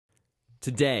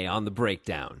Today on The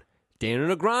Breakdown,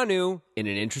 Daniel Negreanu in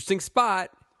an interesting spot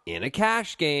in a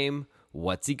cash game.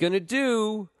 What's he going to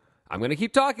do? I'm going to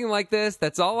keep talking like this.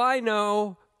 That's all I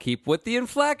know. Keep with the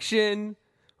inflection.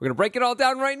 We're going to break it all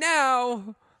down right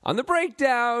now on The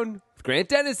Breakdown with Grant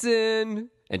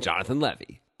Dennison and Jonathan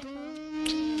Levy.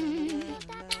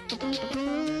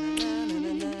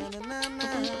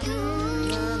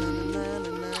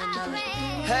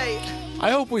 Hey, I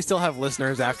hope we still have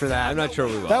listeners after that. I'm not sure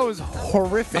we will. That was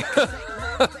horrific.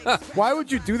 Why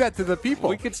would you do that to the people?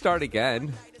 We could start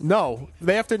again. No,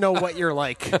 they have to know what you're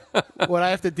like, what I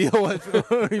have to deal with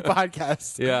when we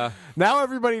podcast. Yeah. Now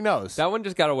everybody knows. That one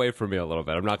just got away from me a little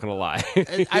bit. I'm not going to lie.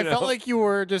 I felt like you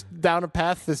were just down a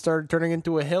path that started turning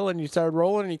into a hill and you started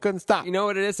rolling and you couldn't stop. You know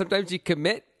what it is? Sometimes you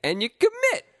commit and you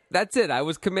commit. That's it. I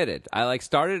was committed. I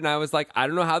started and I was like, I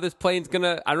don't know how this plane's going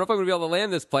to, I don't know if I'm going to be able to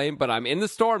land this plane, but I'm in the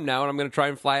storm now and I'm going to try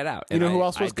and fly it out. You know who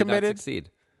else was committed? I did not succeed.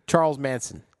 Charles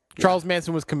Manson. Yeah. Charles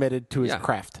Manson was committed to his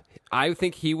craft. I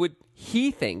think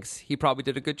he thinks he probably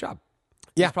did a good job.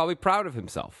 Yeah. He's probably proud of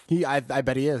himself. I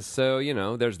bet he is. So,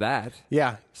 there's that.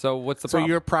 Yeah. So what's the problem? So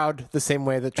you're proud the same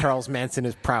way that Charles Manson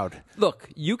is proud. Look,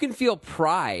 you can feel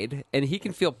pride, and he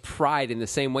can feel pride in the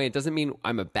same way. It doesn't mean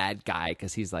I'm a bad guy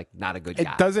because he's, not a good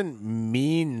guy. It doesn't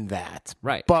mean that.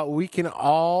 Right. But we can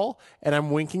all, and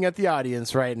I'm winking at the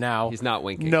audience right now. He's not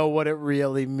winking. Know what it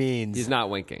really means. He's not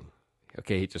winking.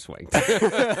 Okay, he just winked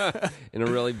in a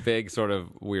really big, sort of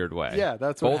weird way. Yeah,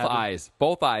 that's what happened.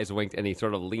 Both eyes winked, and he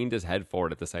sort of leaned his head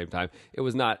forward at the same time. It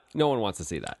was not. No one wants to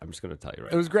see that. I'm just going to tell you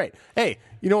right. It was great. Hey,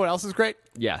 you know what else is great?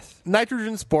 Yes.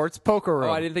 Nitrogen Sports Poker Room.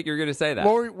 Oh, I didn't think you were going to say that.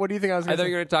 What do you think I was going to say? I thought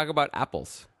you were going to talk about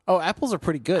apples. Oh, apples are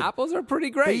pretty good. Apples are pretty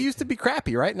great. They used to be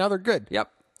crappy, right? Now they're good.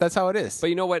 Yep. That's how it is. But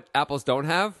you know what apples don't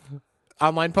have?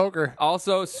 Online poker.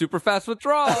 Also, super fast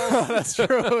withdrawals. That's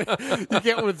true. You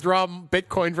can't withdraw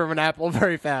Bitcoin from an Apple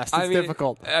very fast. It's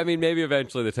difficult. I mean, maybe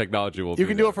eventually the technology will. You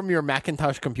can do it from your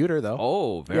Macintosh computer, though.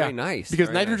 Oh, very nice. Because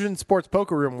very Nitrogen nice. Sports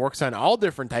Poker Room works on all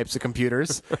different types of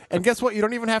computers. And guess what? You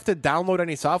don't even have to download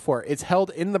any software. It's held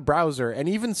in the browser. And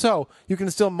even so, you can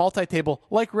still multi-table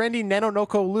like Randy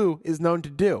Nanonoko Liu is known to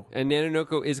do. And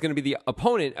Nanonoko is going to be the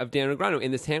opponent of Dan Negreanu in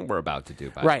this hand we're about to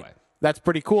do, by the way. That's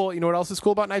pretty cool. You know what else is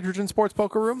cool about Nitrogen Sports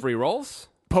Poker Room? Free rolls?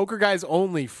 Poker guys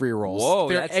only free rolls. Whoa,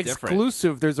 They're that's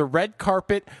exclusive. Different. There's a red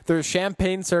carpet. There's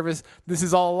champagne service. This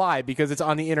is all a lie because it's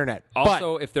on the internet.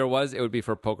 Also, if there was, it would be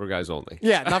for poker guys only.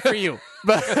 Yeah, not for you.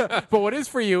 But what is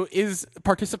for you is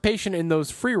participation in those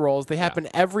free rolls. They happen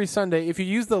every Sunday. If you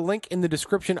use the link in the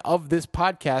description of this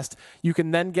podcast, you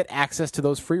can then get access to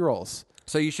those free rolls.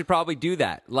 So you should probably do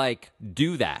that.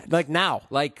 Do that. Like now.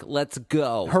 Let's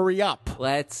go. Hurry up.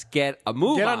 Let's get a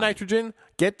move Get on Nitrogen.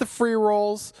 Get the free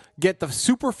rolls. Get the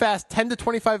super fast 10 to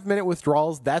 25 minute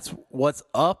withdrawals. That's what's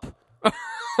up.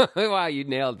 Wow, you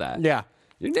nailed that. Yeah.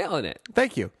 You're nailing it.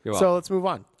 Thank you. You're welcome. So let's move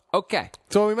on. Okay.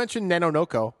 So we mentioned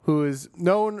Nanonoko, who is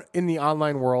known in the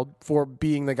online world for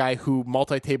being the guy who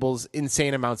multi-tables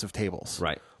insane amounts of tables.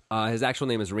 Right. His actual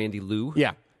name is Randy Liu.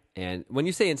 Yeah. And when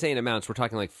you say insane amounts, we're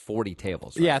talking 40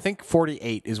 tables, right? Yeah, I think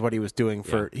 48 is what he was doing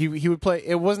for. He would play.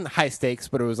 It wasn't high stakes,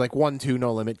 but it was 1-2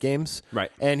 no limit games. Right.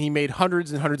 And he made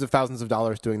hundreds and hundreds of thousands of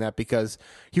dollars doing that because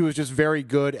he was just very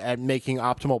good at making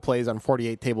optimal plays on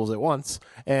 48 tables at once.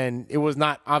 And it was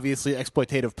not obviously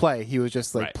exploitative play. He was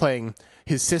just playing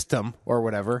his system or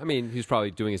whatever. I mean, he's probably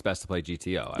doing his best to play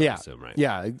GTO, I would assume, right?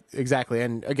 Yeah, exactly.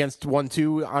 And against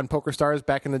 1-2 on PokerStars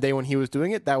back in the day when he was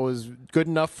doing it, that was good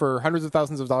enough for hundreds of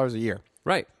thousands of dollars a year.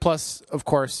 Right. Plus, of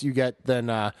course, you get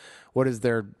then what is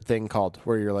their thing called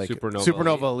where you're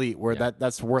Supernova Elite where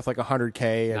that's worth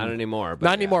 $100K. And not anymore.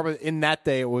 Not anymore, but in that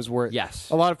day it was worth. Yes.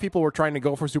 A lot of people were trying to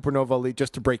go for Supernova Elite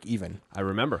just to break even. I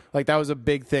remember. That was a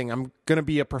big thing. I'm going to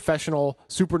be a professional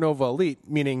Supernova Elite,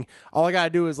 meaning all I got to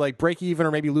do is break even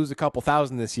or maybe lose a couple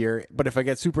thousand this year. But if I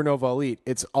get Supernova Elite,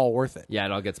 it's all worth it. Yeah,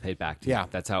 it all gets paid back to you.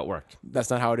 That's how it worked.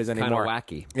 That's not how it is anymore. Kind of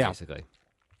wacky, basically.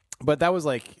 But that was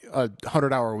a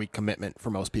 100-hour-a-week commitment for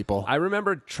most people. I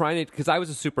remember trying to, because I was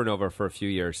a Supernova for a few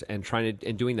years and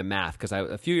doing the math, because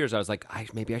a few years I was like,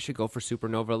 maybe I should go for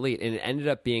Supernova Elite. And it ended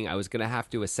up being I was going to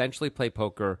have to essentially play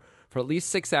poker for at least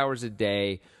 6 hours a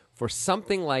day for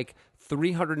something like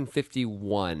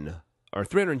 351 or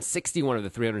 361 of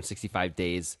the 365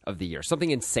 days of the year.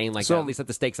 Something insane like that, at least at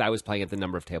the stakes I was playing, at the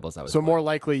number of tables I was playing. So more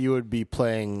likely you would be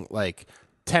playing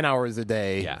 10 hours a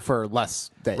day for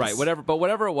less days. Right,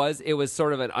 whatever it was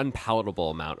sort of an unpalatable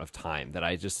amount of time that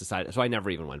I just decided, so I never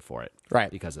even went for it.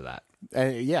 Right. Because of that.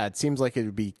 It seems like it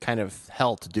would be kind of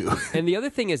hell to do. And the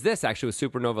other thing is this, actually, with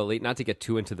Supernova Elite, not to get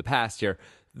too into the past here,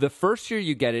 The first year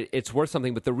you get it, it's worth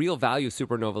something, but the real value of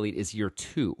Supernova Elite is year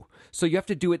 2. So you have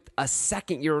to do it a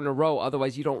second year in a row.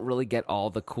 Otherwise, you don't really get all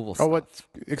the cool stuff.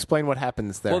 Explain what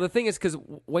happens there. Well, the thing is, because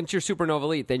once you're Supernova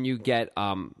Elite, then you get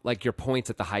like your points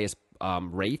at the highest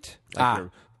rate.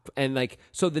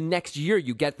 So the next year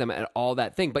you get them at all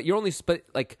that thing, but you're only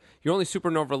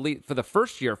Supernova Elite for the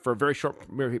first year for a very short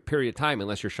period of time,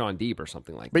 unless you're Sean Deeb or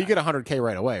something like that. But you get 100K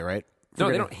right away, right? No,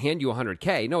 they don't hand you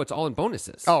 100K. No, it's all in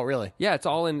bonuses. Oh, really? Yeah, it's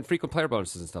all in frequent player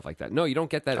bonuses and stuff like that. No, you don't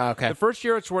get that. Okay. The first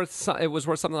year it was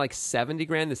worth something like 70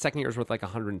 grand. The second year was worth like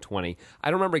 120. I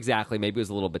don't remember exactly. Maybe it was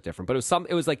a little bit different, but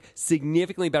it was like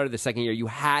significantly better the second year. You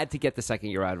had to get the second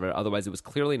year out of it, otherwise it was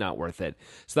clearly not worth it.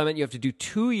 So that meant you have to do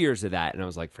 2 years of that, and I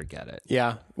was like, forget it.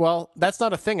 Yeah. Well, that's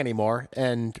not a thing anymore,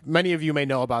 and many of you may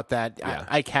know about that. Yeah.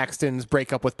 Ike Haxton's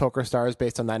breakup with PokerStars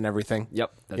based on that and everything.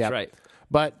 Yep, that's right.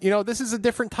 But, this is a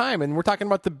different time, and we're talking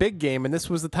about the big game, and this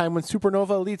was the time when Supernova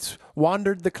Elites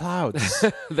wandered the clouds.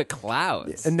 The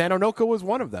clouds. And Nanonoko was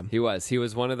one of them. He was. He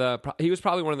was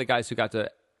probably one of the guys who got to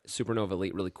Supernova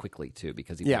Elite really quickly, too,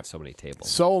 because he played so many tables.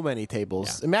 So many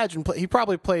tables. Yeah. Imagine, he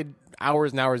probably played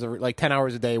hours and hours, like 10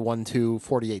 hours a day,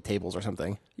 48 tables or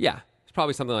something. Yeah. It's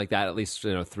probably something like that, at least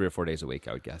 3 or 4 days a week,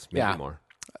 I would guess. Maybe more.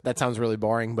 That sounds really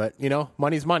boring, but,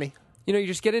 money's money. You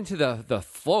just get into the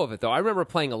flow of it, though. I remember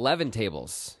playing 11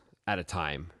 tables at a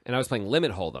time, and I was playing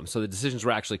limit hold'em, so the decisions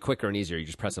were actually quicker and easier. You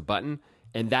just press a button,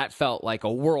 and that felt like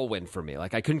a whirlwind for me.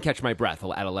 Like I couldn't catch my breath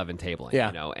at 11 tabling,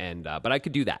 but I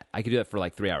could do that. I could do that for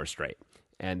like 3 hours straight,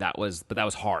 and that was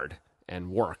hard and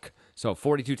work. So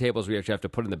 42 tables where you actually have to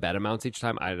put in the bet amounts each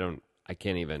time. I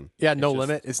can't even. Yeah,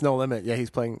 limit. It's no limit. Yeah, he's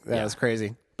playing. That's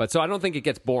crazy. But so I don't think it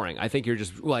gets boring. I think you're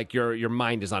just like your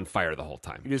mind is on fire the whole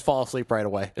time. You just fall asleep right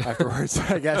away afterwards,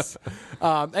 I guess.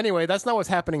 Anyway, that's not what's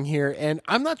happening here, and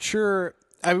I'm not sure.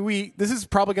 This is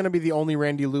probably going to be the only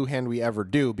Randy Lou hand we ever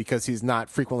do because he's not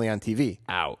frequently on TV.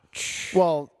 Ouch.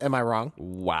 Well, am I wrong?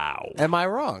 Wow. Am I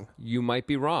wrong? You might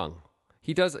be wrong.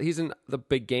 He's in the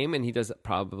big game, and he does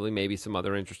probably maybe some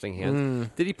other interesting hands.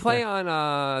 Did he play on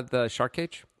the Shark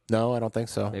Cage? No, I don't think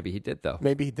so. Maybe he did, though.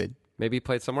 Maybe he did. Maybe he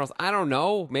played somewhere else. I don't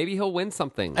know. Maybe he'll win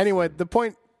something. Anyway, the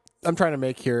point I'm trying to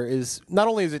make here is not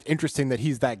only is it interesting that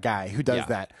he's that guy who does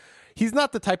that, he's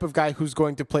not the type of guy who's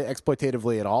going to play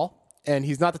exploitatively at all. And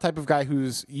he's not the type of guy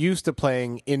who's used to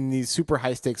playing in these super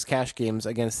high-stakes cash games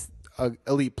against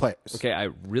elite players. Okay, I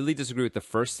really disagree with the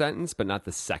first sentence, but not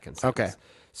the second sentence. Okay.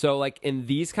 So, like, in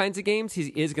these kinds of games,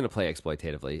 he is going to play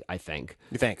exploitatively, I think.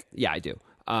 You think? Yeah, I do.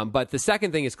 But the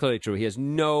second thing is clearly true. He has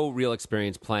no real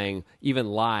experience playing, even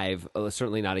live,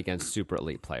 certainly not against super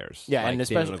elite players. Yeah, like and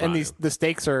especially the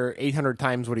stakes are 800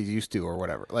 times what he's used to or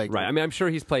whatever. Like, right. I mean, I'm sure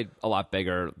he's played a lot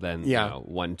bigger than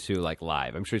 1-2 like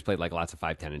live. I'm sure he's played like lots of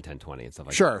 5, 10, and 10, 20 and stuff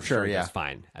like that. Sure, He's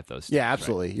fine at those stakes. Yeah,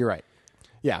 absolutely. Right? You're right.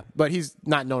 Yeah, but he's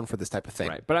not known for this type of thing.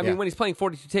 Right. But I mean, when he's playing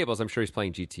 42 tables, I'm sure he's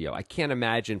playing GTO. I can't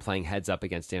imagine playing heads up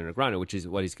against Dan Negreanu, which is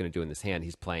what he's going to do in this hand.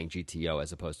 He's playing GTO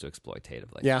as opposed to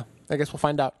exploitatively. Yeah, I guess we'll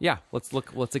find out. Yeah, let's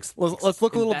look. Let's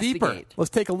look a little deeper.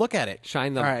 Let's take a look at it.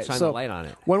 Shine the light on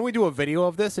it. When we do a video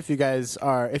of this, if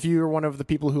you're one of the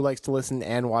people who likes to listen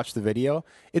and watch the video,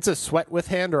 it's a sweat with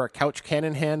hand or a couch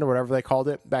cannon hand or whatever they called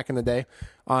it back in the day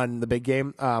on the big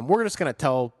game. We're just going to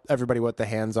tell everybody what the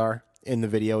hands are in the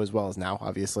video as well as now,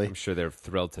 obviously. I'm sure they're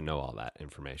thrilled to know all that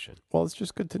information. Well, it's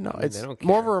just good to know. It's more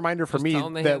more of a reminder for me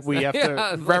that we have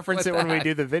to reference it when we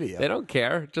do the video. They don't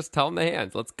care. Just tell them the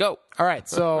hands. Let's go. All right.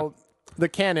 So the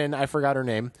cannon, I forgot her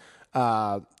name.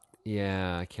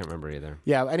 Yeah, I can't remember either.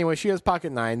 Yeah. Anyway, she has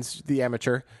pocket nines, the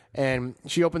amateur, and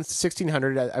she opens to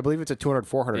 1600. I believe it's a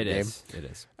 200-400 game. It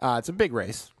is. It's a big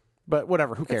race, but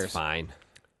whatever. Who cares? It's fine.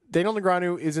 Daniel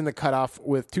Negreanu is in the cutoff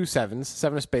with 2 sevens,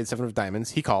 7 of spades, 7 of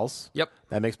diamonds. He calls. Yep.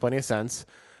 That makes plenty of sense.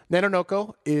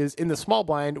 Nanonoko is in the small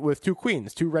blind with 2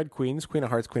 queens, 2 red queens, queen of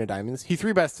hearts, queen of diamonds. He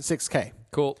 3-bets to 6K.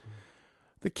 Cool.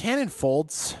 The cannon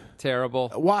folds. Terrible.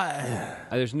 Why?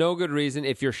 There's no good reason.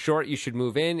 If you're short, you should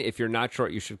move in. If you're not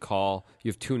short, you should call. You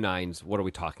have 2 nines. What are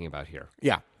we talking about here?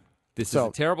 Yeah. This is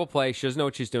a terrible play. She doesn't know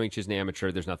what she's doing. She's an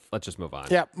amateur. Let's just move on.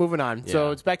 Yeah, moving on. Yeah.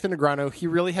 So it's back to Negreanu. He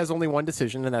really has only one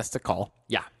decision, and that's to call.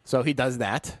 Yeah. So he does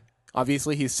that.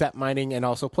 Obviously, he's set mining and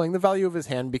also playing the value of his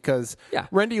hand because Yeah.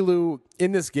 Randy Lou,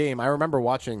 in this game, I remember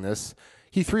watching this,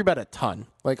 he 3-bet a ton.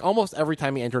 Like, almost every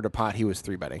time he entered a pot, he was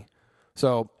 3-betting.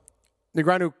 So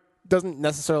Negreanu doesn't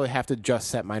necessarily have to just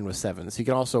set mine with 7s. He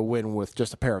can also win with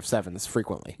just a pair of 7s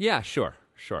frequently. Yeah, sure.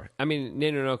 I mean,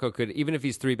 Nanonoko could, even if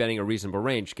he's 3-betting a reasonable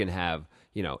range, can have,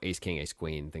 ace, king, ace,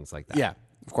 queen, things like that. Yeah,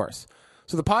 of course.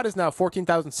 So the pot is now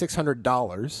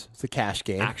 $14,600. It's a cash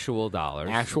game. Actual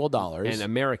dollars. And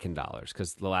American dollars,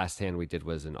 because the last hand we did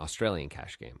was an Australian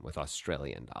cash game with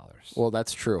Australian dollars. Well,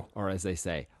 that's true. Or as they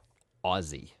say,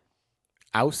 Aussie.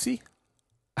 Aussie?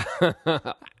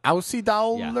 Aussie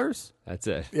dollars? Yeah, that's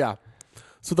it. Yeah.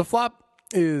 So the flop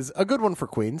is a good one for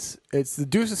queens. It's the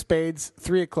deuce of spades,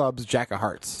 three of clubs, jack of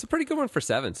hearts. It's a pretty good one for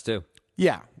sevens, too.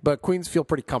 Yeah, but queens feel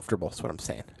pretty comfortable, is what I'm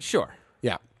saying. Sure.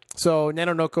 Yeah. So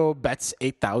Nanonoko bets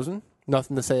 8,000.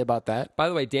 Nothing to say about that. By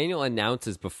the way, Daniel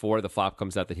announces before the flop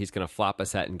comes out that he's going to flop a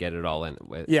set and get it all in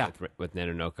with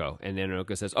Nanonoko. And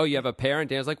Nanonoko says, oh, you have a pair? And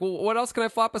Daniel's like, well, what else can I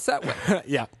flop a set with?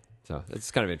 Yeah. So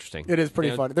it's kind of interesting. It is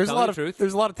pretty fun. There's a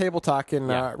lot of table talk, and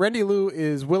Randy Liu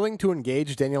is willing to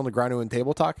engage Daniel Negreanu in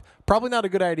table talk. Probably not a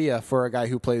good idea for a guy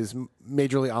who plays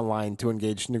majorly online to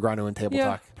engage Negreanu in table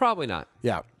talk. Probably not.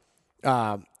 Yeah.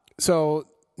 So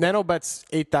Nano bets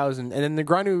 8,000, and then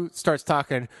Negreanu starts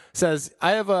talking, says,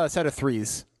 I have a set of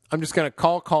threes. I'm just going to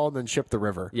call, and then ship the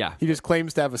river. Yeah. He just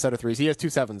claims to have a set of threes. He has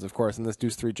two sevens, of course, in this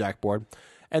deuce three jack board.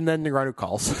 And then Negreanu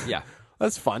calls. Yeah.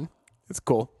 That's fun. It's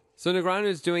cool. So Negreanu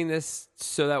is doing this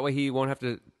so that way he won't have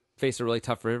to face a really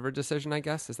tough river decision, I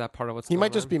guess? Is that part of what's going on? He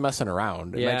might just be messing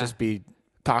around. It might just be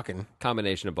talking.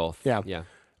 Combination of both. Yeah. Yeah.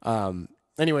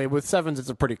 Anyway, with sevens, it's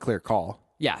a pretty clear call.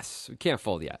 Yes. We can't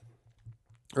fold yet.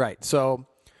 Right. So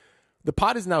the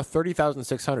pot is now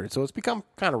 30,600. So it's become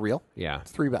kind of real. Yeah.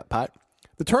 It's 3-bet pot.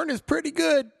 The turn is pretty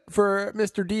good for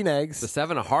Mr. D-Negs. The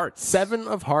 7 of hearts. 7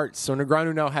 of hearts. So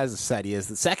Negreanu now has a set. He has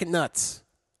the second nuts.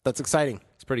 That's exciting.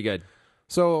 It's pretty good.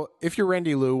 So if you're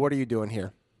Randy Liu, what are you doing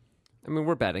here? I mean,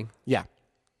 we're betting. Yeah.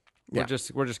 We're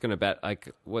just going to bet like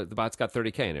what the bot's got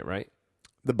 30K in it, right?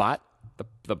 The bot?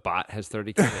 The bot has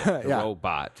 30K in it. The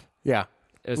robot. Yeah.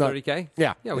 Is 30K?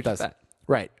 Yeah. Yeah, we just bet.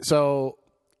 Right. So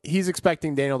he's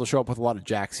expecting Daniel to show up with a lot of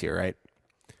jacks here, right?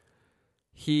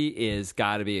 He is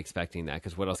got to be expecting that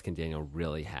because what else can Daniel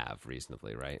really have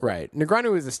reasonably, right? Right.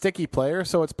 Negreanu is a sticky player,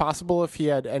 so it's possible if he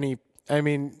had any... I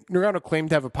mean, Negreanu claimed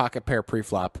to have a pocket pair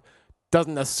pre-flop.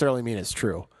 Doesn't necessarily mean it's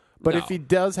true. But if he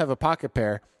does have a pocket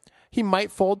pair, he might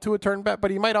fold to a turn bet,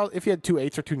 but he might, if he had 2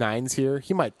 8s or 2 9s here,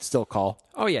 he might still call.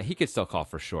 Oh, yeah, he could still call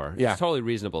for sure. Yeah. It's totally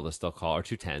reasonable to still call, or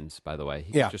 2 10s, by the way.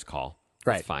 He could just call.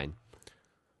 Right. That's fine.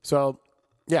 So,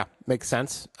 yeah, makes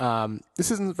sense.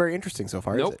 This isn't very interesting so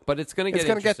far, is it? But it's going to get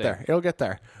interesting. It's going to get there. It'll get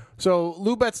there. So,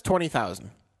 Liu bets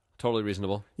 20,000. Totally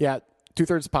reasonable. Yeah,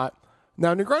 2/3 pot.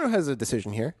 Now, Negreanu has a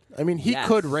decision here. I mean, he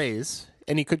could raise,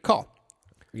 and he could call.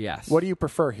 Yes. What do you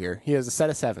prefer here? He has a set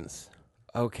of sevens.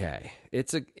 Okay.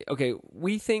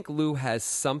 We think Liu has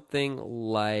something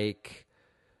like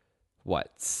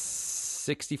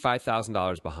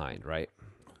 $65,000 behind, right?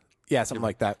 Yeah, something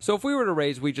like that. So if we were to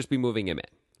raise, we'd just be moving him in.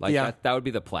 Like that would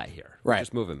be the play here. Right.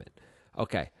 Just move him in.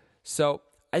 Okay. So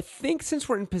I think since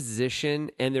we're in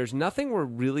position and there's nothing we're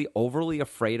really overly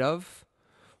afraid of,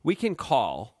 we can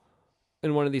call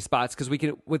in one of these spots because we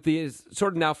can, with the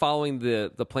sort of now following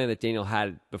the plan that Daniel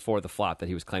had before the flop that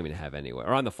he was claiming to have anyway,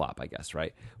 or on the flop, I guess,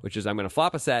 right? Which is I'm going to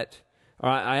flop a set, or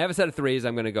I have a set of threes,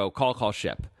 I'm going to go call,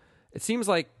 ship. It seems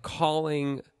like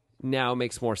calling now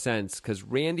makes more sense because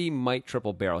Randy might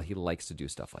triple barrel. He likes to do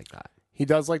stuff like that. He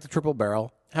does like to triple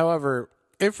barrel. However,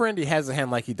 if Randy has a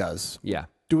hand like he does,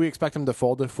 do we expect him to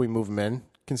fold if we move him in,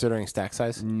 considering stack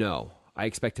size? No, I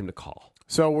expect him to call.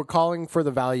 So we're calling for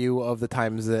the value of the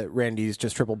times that Randy's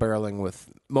just triple barreling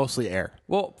with mostly air.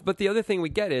 Well, but the other thing we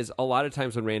get is a lot of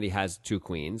times when Randy has 2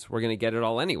 queens, we're going to get it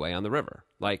all anyway on the river.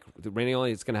 Like Randy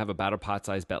only is going to have about a pot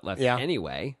size bet left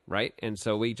anyway, right? And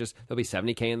so there'll be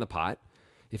 70K in the pot.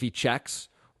 If he checks,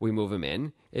 we move him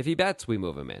in. If he bets, we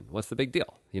move him in. What's the big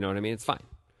deal? You know what I mean? It's fine.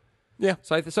 Yeah.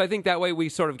 So I think that way we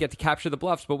sort of get to capture the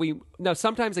bluffs. But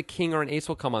sometimes a king or an ace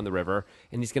will come on the river,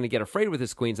 and he's going to get afraid with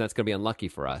his queens, and that's going to be unlucky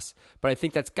for us. But I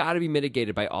think that's got to be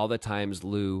mitigated by all the times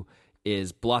Liu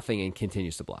is bluffing and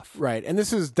continues to bluff. Right. And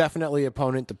this is definitely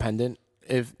opponent dependent.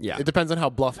 It depends on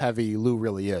how bluff heavy Liu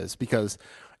really is, because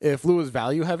if Liu is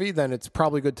value heavy, then it's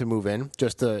probably good to move in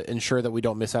just to ensure that we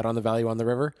don't miss out on the value on the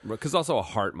river. Because also a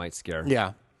heart might scare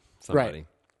Right. somebody.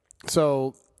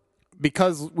 So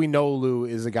because we know Liu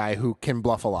is a guy who can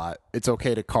bluff a lot, it's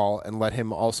okay to call and let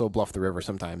him also bluff the river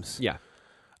sometimes. Yeah.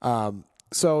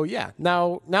 So yeah,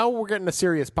 now we're getting a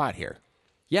serious pot here.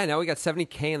 Yeah, now we got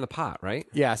 70K in the pot, right?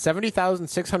 Yeah,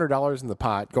 $70,600 in the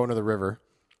pot going to the river.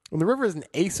 And the river is an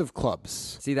ace of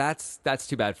clubs. See, that's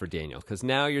too bad for Daniel, because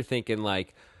now you're thinking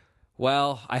like,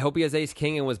 well, I hope he has ace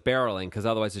king and was barreling, because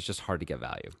otherwise it's just hard to get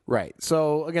value. Right.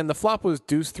 So again, the flop was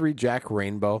deuce 3 jack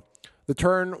rainbow. The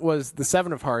turn was the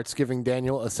 7 of hearts, giving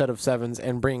Daniel a set of sevens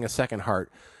and bringing a second heart.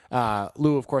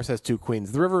 Liu, of course, has 2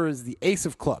 queens. The river is the ace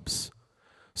of clubs.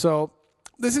 So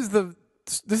this is the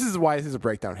this is why this is a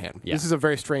breakdown hand. Yeah. This is a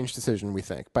very strange decision, we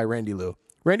think, by Randy Lou.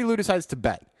 Randy Lou decides to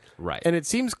bet. Right. And it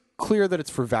seems clear that it's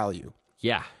for value.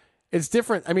 Yeah. It's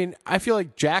different. I mean, I feel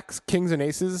like jacks, kings, and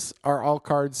aces are all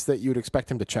cards that you would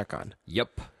expect him to check on.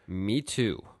 Yep. Me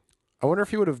too. I wonder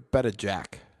if he would have bet a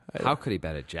jack. How could he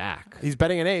bet a jack? He's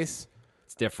betting an ace.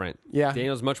 It's different. Yeah.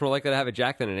 Daniel's much more likely to have a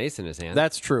jack than an ace in his hand.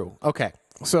 That's true. Okay.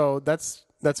 So that's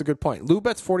a good point. Lou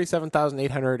bets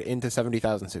 47,800 into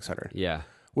 70,600. Yeah.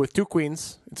 With 2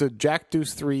 queens, it's a jack,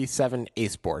 deuce, 3, 7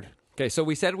 ace board. Okay, so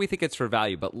we said we think it's for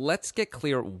value, but let's get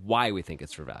clear why we think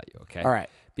it's for value, okay? All right.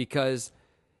 Because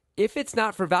if it's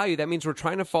not for value, that means we're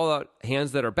trying to fall out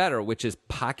hands that are better, which is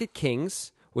pocket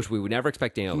kings, which we would never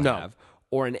expect Daniel to have,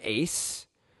 or an ace,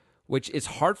 which is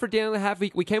hard for Daniel to have.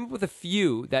 We came up with a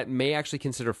few that may actually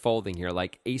consider folding here,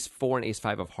 like ace 4 and ace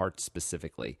 5 of hearts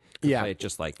specifically. Yeah. Play it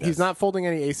just like this. He's not folding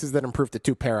any aces that improve to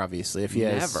 2 pair, obviously. If he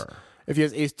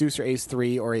has ace deuce or ace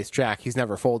 3 or ace jack, he's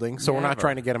never folding. So we're not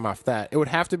trying to get him off that. It would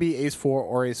have to be ace 4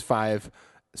 or ace 5,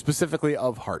 specifically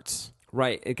of hearts.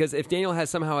 Right, because if Daniel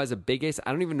somehow has a big ace,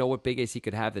 I don't even know what big ace he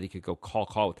could have that he could go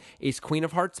call with. Ace queen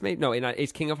of hearts, maybe? No, not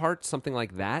ace king of hearts, something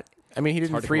like that. I mean, he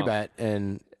didn't 3-bet,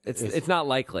 and it's not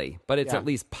likely, but it's at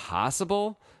least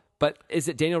possible. But is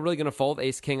it Daniel really going to fold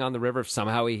ace king on the river if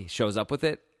somehow he shows up with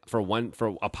it for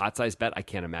a pot size bet? I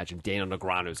can't imagine Daniel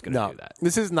Negreanu is going to do that.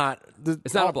 This is not.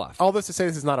 It's not a bluff. All this to say,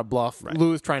 this is not a bluff. Right.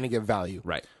 Lou is trying to get value.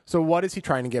 Right. So what is he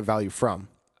trying to get value from?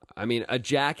 I mean, a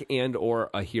jack and or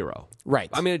a hero. Right.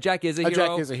 I mean, a jack is a hero.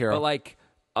 Jack is a hero. But like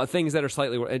things that are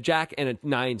slightly a jack and a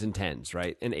 9s and 10s,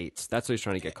 right? And 8s. That's what he's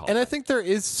trying to get called. And I think there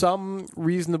is some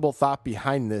reasonable thought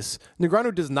behind this.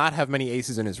 Negreanu does not have many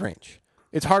aces in his range.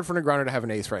 It's hard for Negreanu to have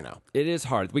an ace right now. It is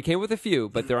hard. We came with a few,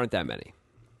 but there aren't that many.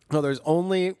 No, there's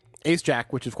only ace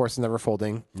jack, which of course is never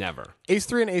folding. Never. Ace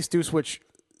 3 and ace deuce, which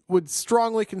would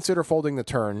strongly consider folding the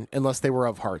turn unless they were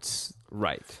of hearts.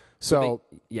 Right. So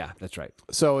yeah, that's right.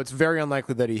 So it's very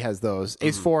unlikely that he has those.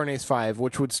 Ace 4 and ace 5,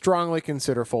 which would strongly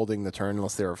consider folding the turn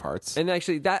unless they're of hearts. And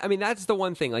actually, that's the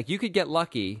one thing. Like, you could get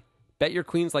lucky, bet your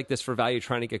queens like this for value,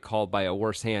 trying to get called by a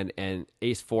worse hand, and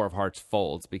ace 4 of hearts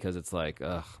folds because it's like,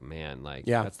 ugh, man, like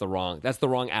that's the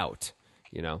wrong out,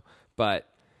 you know. But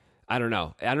I don't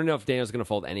know. I don't know if Daniel's going to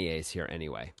fold any ace here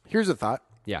anyway. Here's a thought.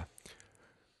 Yeah.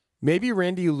 Maybe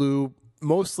Randy Lou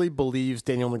mostly believes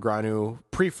Daniel Negreanu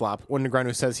pre-flop when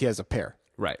Negreanu says he has a pair.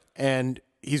 Right. And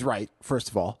he's right, first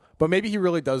of all. But maybe he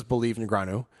really does believe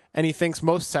Negreanu, and he thinks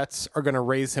most sets are going to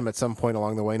raise him at some point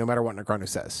along the way, no matter what Negreanu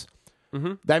says.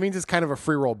 Mm-hmm. That means it's kind of a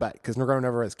free roll bet, because Negreanu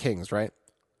never has kings, right?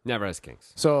 Never has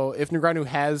kings. So if Negreanu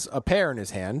has a pair in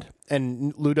his hand,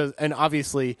 and Lou does, and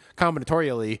obviously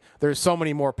combinatorially, there's so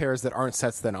many more pairs that aren't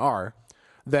sets than are,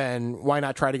 then why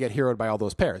not try to get heroed by all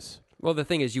those pairs? Well, the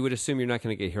thing is, you would assume you're not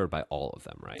going to get heroed by all of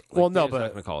them, right? Like, well, no, but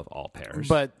not going to call with all pairs.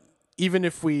 But even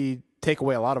if we take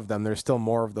away a lot of them, there's still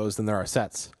more of those than there are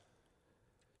sets.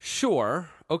 Sure,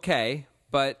 okay,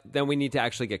 but then we need to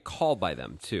actually get called by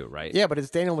them too, right? Yeah, but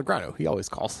it's Daniel Negreanu. He always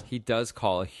calls. He does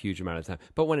call a huge amount of time.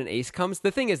 But when an ace comes,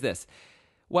 the thing is this.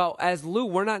 Well, as Lou,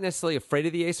 we're not necessarily afraid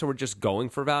of the ace, so we're just going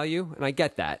for value, and I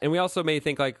get that. And we also may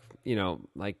think like,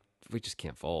 we just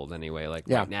can't fold anyway. Like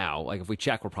right now, like if we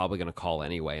check, we're probably going to call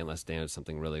anyway, unless Dan does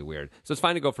something really weird. So it's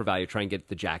fine to go for value, try and get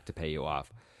the jack to pay you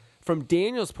off. From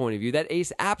Daniel's point of view, that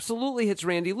ace absolutely hits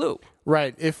Randy Lou.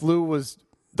 Right. If Lou was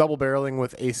double barreling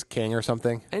with ace king or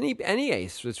something. Any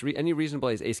ace. Any reasonable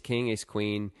ace king, ace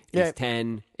queen, ace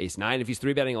 10, ace 9. If he's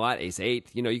 3-betting a lot, ace 8.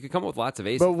 You could come up with lots of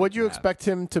aces. But would you expect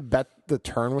him to bet the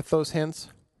turn with those hands?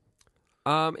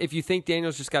 If you think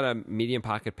Daniel's just got a medium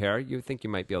pocket pair, you think you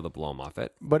might be able to blow him off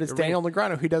it. But it's Daniel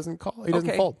Negreanu. He doesn't call. He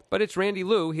doesn't fold. But it's Randy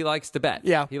Lou. He likes to bet.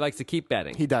 Yeah. He likes to keep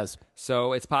betting. He does.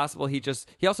 So it's possible he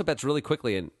also bets really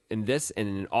quickly in this and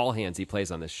in all hands he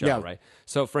plays on this show, right?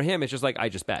 So for him, it's just like, I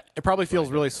just bet. It probably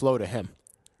feels really slow to him.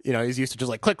 He's used to just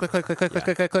like click, click, click, click, click, click,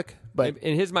 click, click, click. But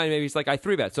in his mind, maybe he's like, I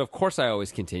 3-bet, so of course I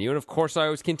always continue, and of course I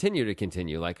always continue to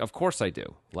continue. Like, of course I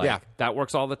do. Like, that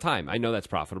works all the time. I know that's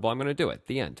profitable. I'm going to do it.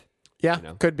 The end. Yeah,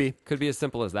 could be. Could be as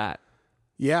simple as that.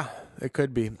 Yeah, it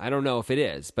could be. I don't know if it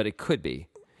is, but it could be.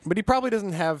 But he probably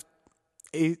doesn't have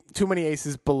too many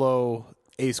aces below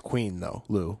ace queen, though,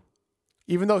 Lou.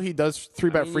 Even though he does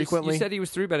 3-bet frequently. You said he was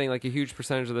 3-betting like a huge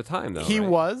percentage of the time, though. He right?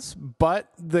 was, but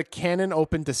the cannon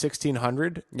opened to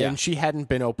 1,600, and she hadn't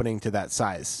been opening to that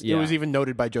size. Yeah. It was even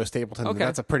noted by Joe Stapleton that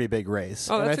that's a pretty big raise.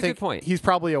 Oh, and that's I think a good point. He's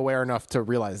probably aware enough to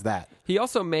realize that. He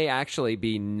also may actually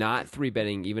be not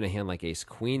 3-betting even a hand like ace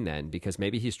queen then, because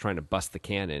maybe he's trying to bust the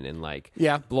cannon,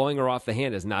 and blowing her off the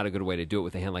hand is not a good way to do it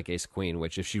with a hand like ace queen,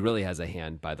 which if she really has a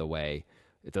hand, by the way,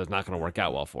 it's not going to work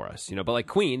out well for us. But like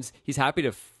queens, he's happy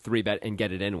to 3-bet and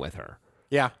get it in with her.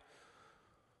 Yeah.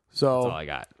 So that's all I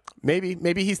got.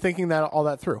 Maybe he's thinking all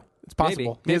that through. It's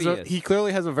possible. Maybe he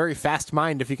clearly has a very fast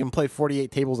mind if he can play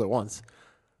 48 tables at once.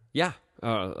 Yeah.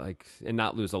 And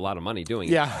not lose a lot of money doing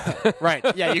it. Yeah, right.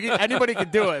 Yeah, anybody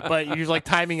could do it, but you're just like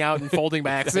timing out and folding by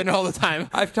accident all the time.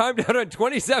 I've timed out on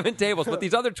 27 tables, but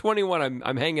these other 21,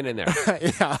 I'm hanging in there.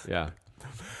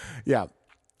 Yeah.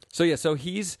 So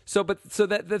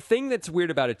the thing that's weird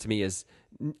about it to me is,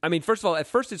 I mean, first of all, at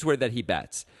first it's weird that he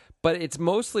bets, but it's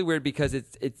mostly weird because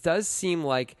it does seem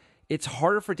like it's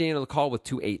harder for Daniel to call with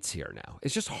 2 8s here now.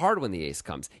 It's just hard when the ace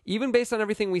comes. Even based on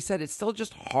everything we said, it's still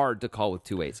just hard to call with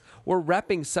 2 8s. We're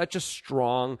repping such a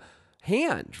strong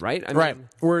hand, right? I mean,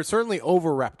 we're certainly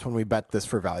over-repped when we bet this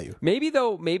for value. Maybe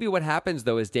what happens,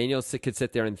 though, is Daniel could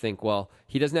sit there and think, well,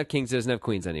 he doesn't have kings, he doesn't have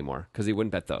queens anymore because he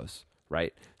wouldn't bet those,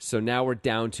 right? So now we're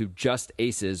down to just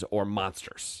aces or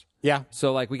monsters. Yeah.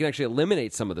 So, we can actually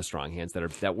eliminate some of the strong hands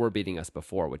that were beating us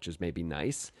before, which is maybe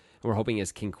nice. And we're hoping he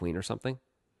has king, queen or something.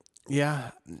 Yeah,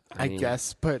 I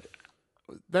guess. But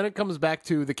then it comes back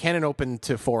to the cannon open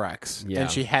to 4x, and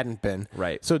she hadn't been.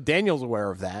 Right. So Daniel's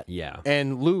aware of that. Yeah.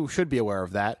 And Lou should be aware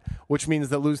of that, which means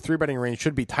that Lou's 3-betting range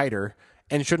should be tighter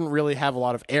and shouldn't really have a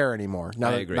lot of air anymore. Now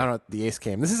that the ace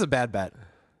came. This is a bad bet.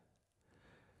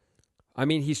 I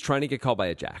mean, he's trying to get called by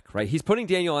a jack, right? He's putting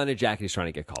Daniel on a jack, and he's trying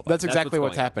to get called by. That's exactly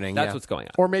what's happening. That's what's going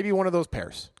on. Or maybe one of those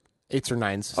pairs. 8s or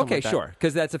 9s. Okay, like sure.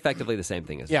 Because that's effectively the same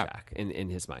thing as a jack in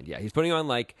his mind. Yeah, he's putting on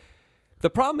the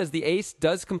problem is the ace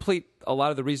does complete a lot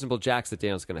of the reasonable jacks that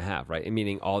Daniel's going to have, right? And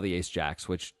meaning all the ace jacks,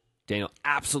 which Daniel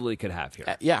absolutely could have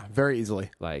here. Yeah, very easily.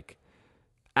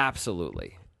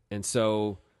 Absolutely. And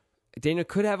so Daniel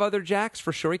could have other jacks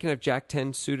for sure. He can have jack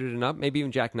 10 suited and up, maybe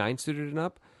even jack 9 suited and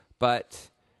up.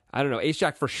 But I don't know, ace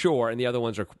jack for sure, and the other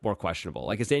ones are more questionable.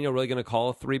 Is Daniel really going to call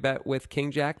a 3-bet with king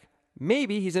jack?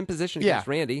 Maybe. He's in position against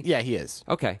Randy. Yeah, he is.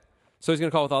 Okay. So he's going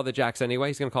to call with all the jacks anyway.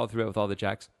 He's going to call a 3-bet with all the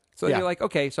jacks. So you're like,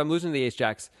 okay, so I'm losing the ace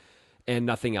jacks and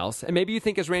nothing else. And maybe you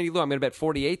think as Randy Lou, I'm going to bet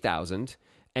 48,000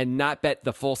 and not bet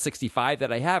the full 65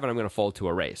 that I have, and I'm going to fold to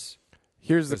a race.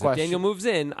 Here's the question. If Daniel moves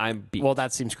in, I'm beat. Well,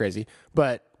 that seems crazy.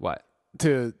 But what?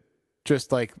 To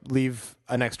just leave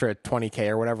an extra 20K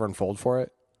or whatever and fold for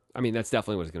it? I mean, that's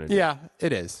definitely what he's going to do. Yeah,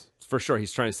 it is. For sure,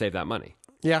 he's trying to save that money.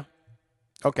 Yeah.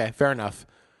 Okay, fair enough.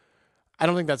 I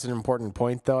don't think that's an important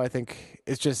point, though. I think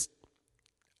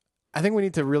we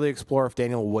need to really explore if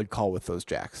Daniel would call with those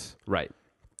jacks. Right.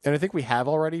 And I think we have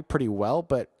already pretty well,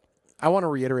 but I want to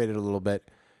reiterate it a little bit.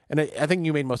 And I think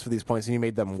you made most of these points, and you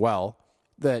made them well,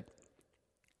 that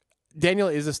Daniel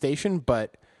is a station,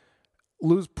 but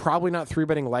Lou's probably not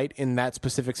 3-betting light in that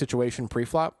specific situation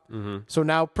pre-flop. Mm-hmm. So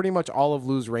now pretty much all of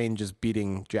Lou's range is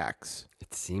beating jacks.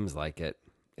 It seems like it.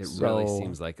 It really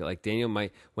seems like it. Daniel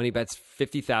might, when he bets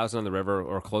 50,000 on the river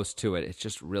or close to it, it's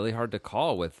just really hard to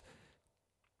call with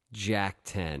jack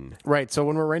 10. Right. So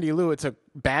when we're Randy Lou, it's a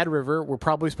bad river. We're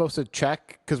probably supposed to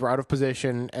check because we're out of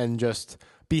position and just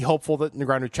be hopeful that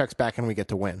Negreanu checks back and we get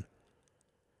to win.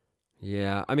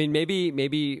 Yeah. I mean,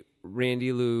 maybe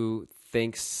Randy Lou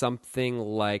thinks something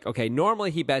like, okay,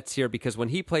 normally he bets here because when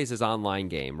he plays his online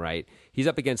game, right, he's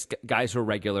up against guys who are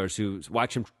regulars who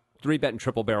watch him 3-bet and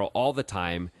triple barrel all the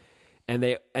time, and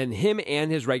him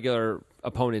and his regular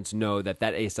opponents know that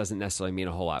ace doesn't necessarily mean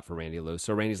a whole lot for Randy Lou.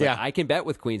 So Randy's like, I can bet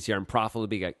with queens here and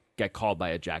profitably get called by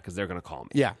a jack because they're going to call me.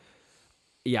 Yeah.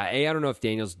 Yeah, I don't know if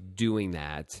Daniel's doing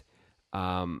that.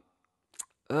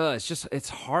 It's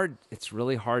hard. It's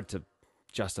really hard to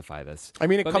justify this. I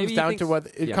mean, it comes down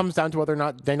to whether or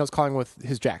not Daniel's calling with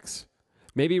his jacks.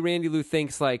 Maybe Randy Lou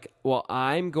thinks well,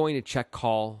 I'm going to check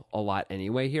call a lot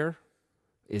anyway here.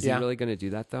 Is he really going to do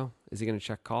that, though? Is he going to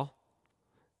check call?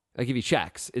 If he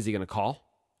checks, is he going to call?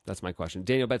 That's my question.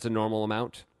 Daniel bets a normal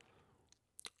amount.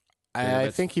 I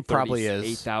think he probably is.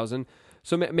 8,000.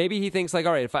 So maybe he thinks all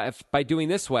right, if by doing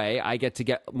this way, I get to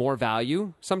get more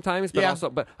value sometimes,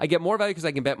 but I get more value because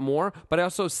I can bet more, but I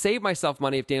also save myself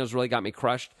money if Daniel's really got me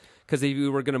crushed. Because if we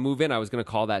were going to move in, I was going to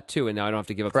call that too, and now I don't have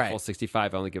to give up the full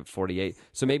 65. I only give 48.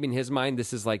 So maybe in his mind,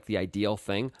 this is the ideal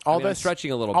thing. I'm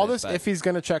stretching a little bit. All this, if he's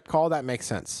going to check call, that makes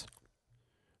sense.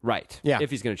 Right. Yeah. If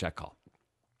he's going to check call.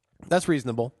 That's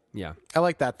reasonable. Yeah. I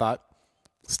like that thought.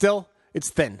 Still, it's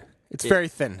thin. It's very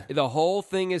thin. The whole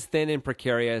thing is thin and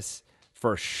precarious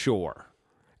for sure.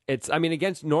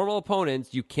 Against normal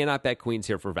opponents, you cannot bet queens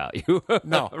here for value.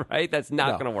 No. Right? That's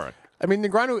not going to work. I mean,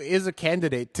 Negreanu is a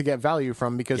candidate to get value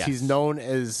from because he's known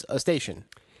as a station.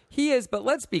 He is, but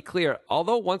let's be clear.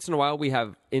 Although once in a while we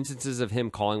have instances of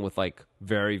him calling with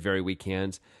very, very weak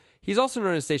hands, he's also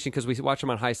known as a station because we watch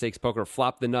him on high stakes poker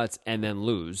flop the nuts and then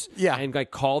lose. Yeah. And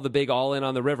call the big all in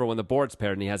on the river when the board's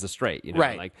paired and he has a straight.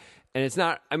 Right. And it's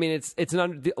not. I mean,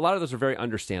 a lot of those are very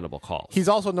understandable calls. He's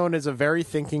also known as a very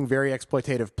thinking, very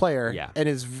exploitative player, Yeah. and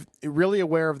is really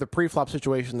aware of the pre-flop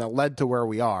situation that led to where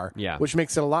we are, Yeah. which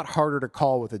makes it a lot harder to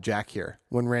call with a jack here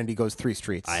when Randy goes 3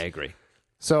 streets. I agree.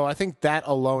 So I think that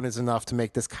alone is enough to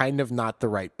make this kind of not the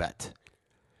right bet.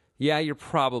 Yeah, you're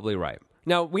probably right.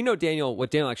 Now, we know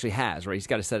what Daniel actually has, right? He's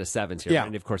got a set of sevens here. Yeah.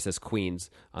 And, of course, has queens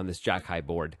on this jack-high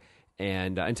board.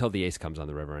 And until the ace comes on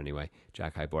the river anyway,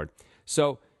 jack-high board.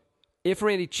 So if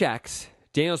Randy checks,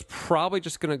 Daniel's probably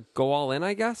just going to go all in,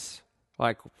 I guess.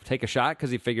 Like, take a shot because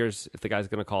he figures if the guy's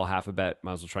going to call half a bet,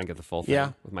 might as well try and get the full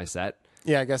thing with my set.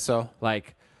 Yeah, I guess so.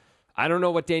 Like, I don't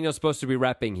know what Daniel's supposed to be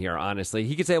repping here, honestly.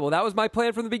 He could say, well, that was my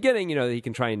plan from the beginning. You know, he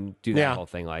can try and do that whole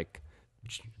thing, like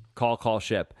call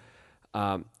ship.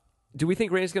 Do we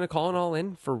think Randy's going to call an all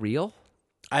in for real?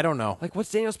 I don't know. Like, what's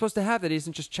Daniel supposed to have that he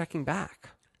isn't just checking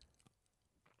back?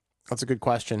 That's a good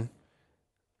question.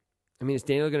 I mean, is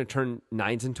Daniel going to turn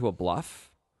nines into a bluff?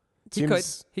 He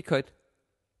could.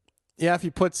 Yeah, if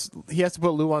he has to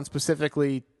put Lou on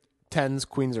specifically tens,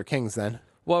 queens, or kings then.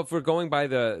 Well, if we're going by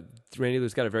Randy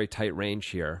Lou's got a very tight range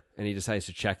here, and he decides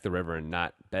to check the river and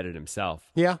not bet it himself.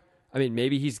 Yeah. I mean,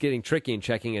 maybe he's getting tricky and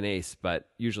checking an ace, but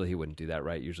usually he wouldn't do that,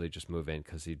 right? Usually just move in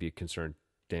because he'd be concerned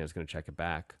Daniel's going to check it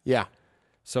back. Yeah.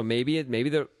 So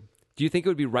do you think it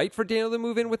would be right for Daniel to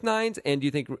move in with nines? And do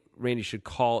you think Randy should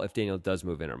call if Daniel does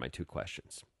move in? Are my two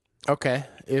questions. Okay.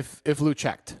 If Lou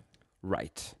checked.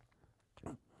 Right.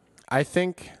 I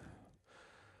think.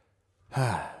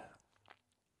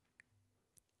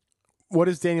 What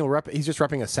is Daniel rep? He's just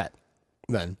repping a set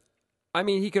then. I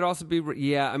mean, he could also be, he could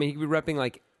be repping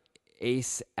like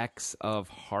ace X of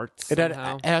hearts. It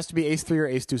has to be ace 3 or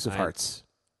ace deuce of hearts.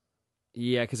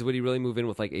 Yeah, because would he really move in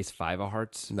with like ace 5 of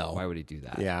hearts? No. Why would he do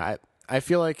that? Yeah, I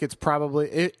feel like it's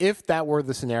probably, if that were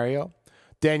the scenario,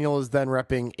 Daniel is then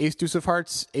repping ace deuce of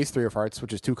hearts, ace 3 of hearts,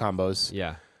 which is 2 combos.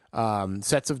 Yeah.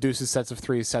 Sets of deuces, sets of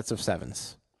threes, sets of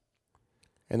sevens.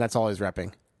 And that's all he's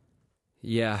repping.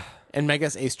 Yeah. And I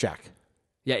guess ace jack.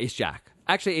 Yeah, ace jack.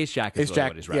 Actually, ace jack is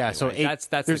what he's repping. Yeah, so right?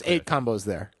 That's there's 8 combos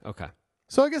there. Okay.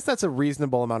 So I guess that's a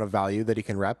reasonable amount of value that he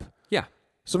can rep. Yeah.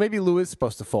 So maybe Lou is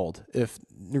supposed to fold if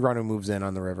Negreanu moves in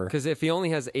on the river. Because if he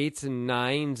only has 8s and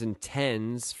 9s and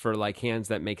 10s for like hands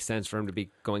that make sense for him to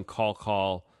be going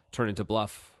call, turn into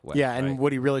bluff. Yeah, and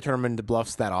would he really turn them into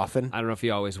bluffs that often? I don't know if he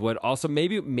always would. Also,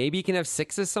 maybe he can have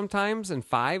 6s sometimes and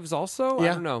 5s also.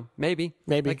 Yeah. I don't know. Maybe.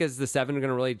 Like, is the 7 going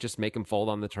to really just make him fold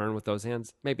on the turn with those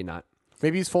hands? Maybe not.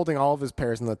 Maybe he's folding all of his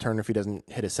pairs on the turn if he doesn't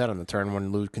hit a set on the turn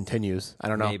when Lou continues. I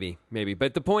don't know. Maybe.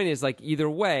 But the point is, like, either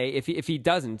way, if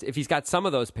he's got some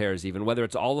of those pairs even, whether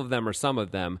it's all of them or some of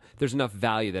them, there's enough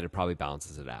value that it probably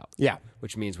balances it out. Yeah.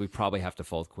 Which means we probably have to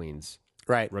fold queens.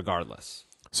 Right. Regardless.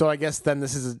 So I guess then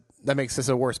that makes this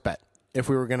a worse bet if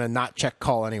we were going to not check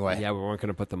call anyway. Yeah, we weren't going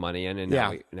to put the money in, and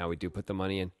now we do put the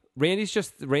money in.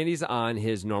 Randy's on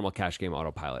his normal cash game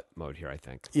autopilot mode here, I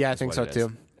think. Yeah, I think so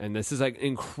too. And this is like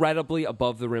incredibly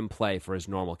above the rim play for his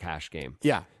normal cash game.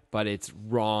 Yeah. But it's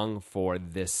wrong for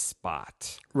this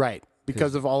spot. Right.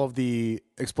 Because of all of the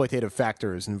exploitative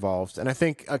factors involved. And I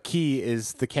think a key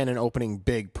is the cannon opening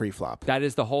big pre-flop. That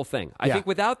is the whole thing. I think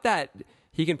without that,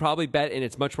 he can probably bet, and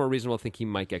it's much more reasonable to think he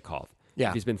might get called.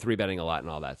 Yeah. He's been 3-betting a lot and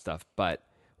all that stuff. But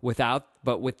with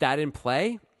that in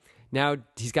play, now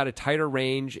he's got a tighter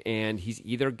range, and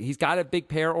he's got a big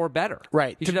pair or better.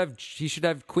 Right. He should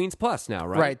have queens plus now,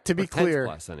 right? Right. To be clear, 10s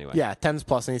plus anyway. Yeah, 10s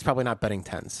plus, and he's probably not betting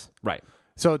 10s. Right.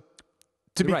 So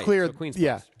to be clear, so queens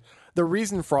plus. The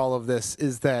reason for all of this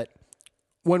is that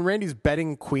when Randy's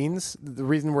betting queens, the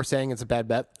reason we're saying it's a bad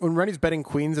bet, when Randy's betting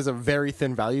queens is a very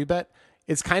thin value bet,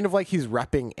 it's kind of like he's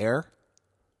repping air,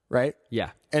 right?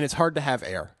 Yeah. And it's hard to have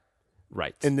air.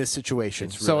 Right. In this situation.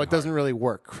 Really so it doesn't really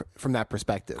work from that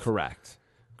perspective. Correct.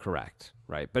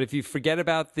 Right. But if you forget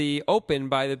about the open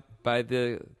by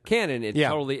the cannon, it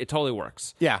totally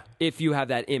works. Yeah. If you have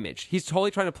that image. He's totally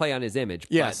trying to play on his image.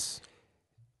 Yes. But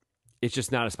it's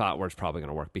just not a spot where it's probably going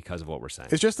to work because of what we're saying.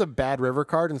 It's just a bad river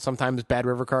card, and sometimes bad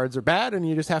river cards are bad, and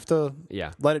you just have to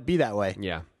let it be that way.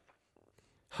 Yeah.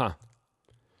 Huh.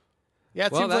 Yeah,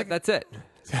 it seems like that's it.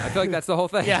 I feel like that's the whole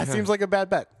thing. Yeah, it seems like a bad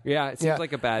bet. Yeah, it seems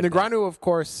like a bad bet. Negreanu, of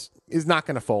course, is not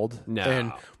going to fold.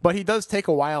 No. But he does take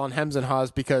a while on hems and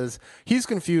haws because he's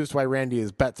confused why Randy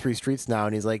has bet 3 streets now,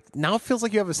 and he's like, now it feels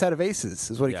like you have a set of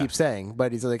aces, is what he keeps saying.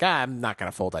 But he's like, I'm not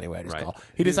going to fold anyway. I just call.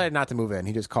 He decided not to move in.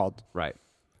 He just called. Right.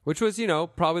 Which was,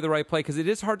 probably the right play because it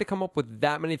is hard to come up with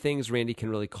that many things Randy can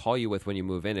really call you with when you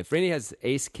move in. If Randy has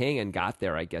ace king and got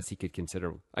there, I guess he could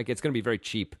consider, like, it's going to be very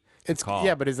cheap.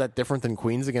 Yeah, but is that different than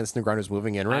queens against Negreanu's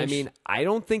moving in range? I mean, I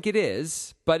don't think it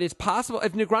is, but it's possible.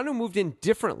 If Negreanu moved in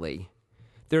differently,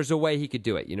 there's a way he could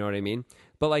do it. You know what I mean?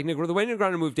 But like the way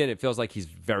Negreanu moved in, it feels like he's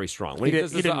very strong. When he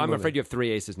does this, I'm afraid you have 3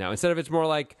 aces now. Instead of it's more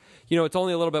like, it's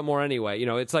only a little bit more anyway.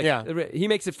 It's like he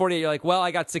makes it 48. You're like, well,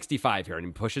 I got 65 here, and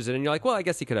he pushes it, and you're like, well, I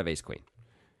guess he could have ace queen.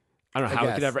 I don't know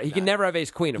how he can never have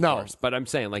ace queen, of course. But I'm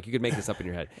saying like you could make this up in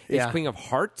your head. Ace queen of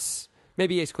hearts,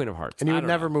 maybe ace queen of hearts, and he would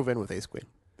never move in with ace queen.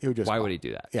 He would just why would he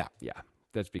do that? Yeah,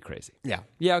 that'd be crazy. Yeah.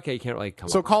 Okay, you can't really come.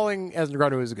 So calling as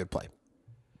Negreanu is a good play.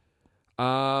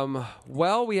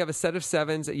 Well, we have a set of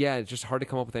 7s. Yeah, it's just hard to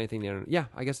come up with anything. Yeah,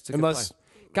 I guess it's a good play.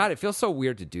 God, it feels so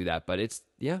weird to do that, but it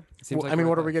seems like. I mean,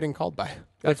 what are we getting called by?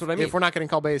 That's what I mean. If we're not getting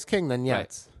called by ace king, then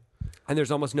it's. And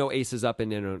there's almost no aces up in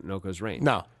Inonoko's range.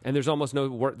 No. And there's almost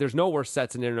there's no worse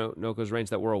sets in Inonoko's range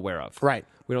that we're aware of. Right.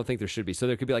 We don't think there should be. So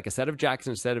there could be like a set of jacks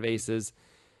and a set of aces.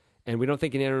 And we don't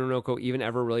think Inonoko even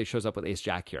ever really shows up with ace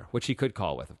jack here, which he could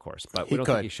call with, of course. But we don't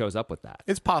think he shows up with that.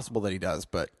 It's possible that he does,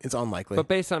 but it's unlikely. But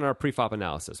based on our pre-flop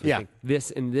analysis, we think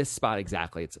this in this spot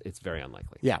exactly, it's very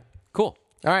unlikely. Yeah. Cool.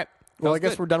 All right. Well, I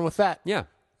guess we're done with that. Yeah.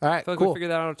 All right, I feel like cool. we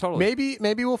figured that out totally.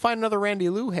 Maybe we'll find another Randy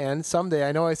Lou hand someday.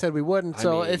 I know I said we wouldn't.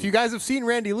 So if you guys have seen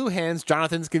Randy Lou hands,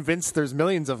 Jonathan's convinced there's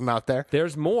millions of them out there.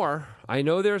 There's more. I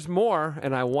know there's more,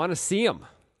 and I want to see them.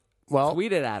 Well,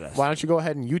 tweet it at us. Why don't you go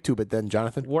ahead and YouTube it then,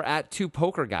 Jonathan? We're at 2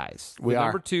 Poker Guys. We are.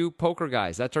 Number 2 Poker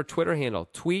Guys. That's our Twitter handle.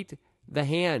 Tweet the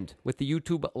hand with the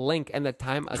YouTube link and the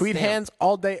time. Tweet hands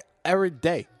all day, every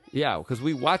day. Yeah, because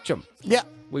we watch them. Yeah.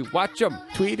 We watch them.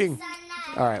 Tweeting.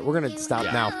 All right, we're going to stop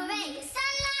now.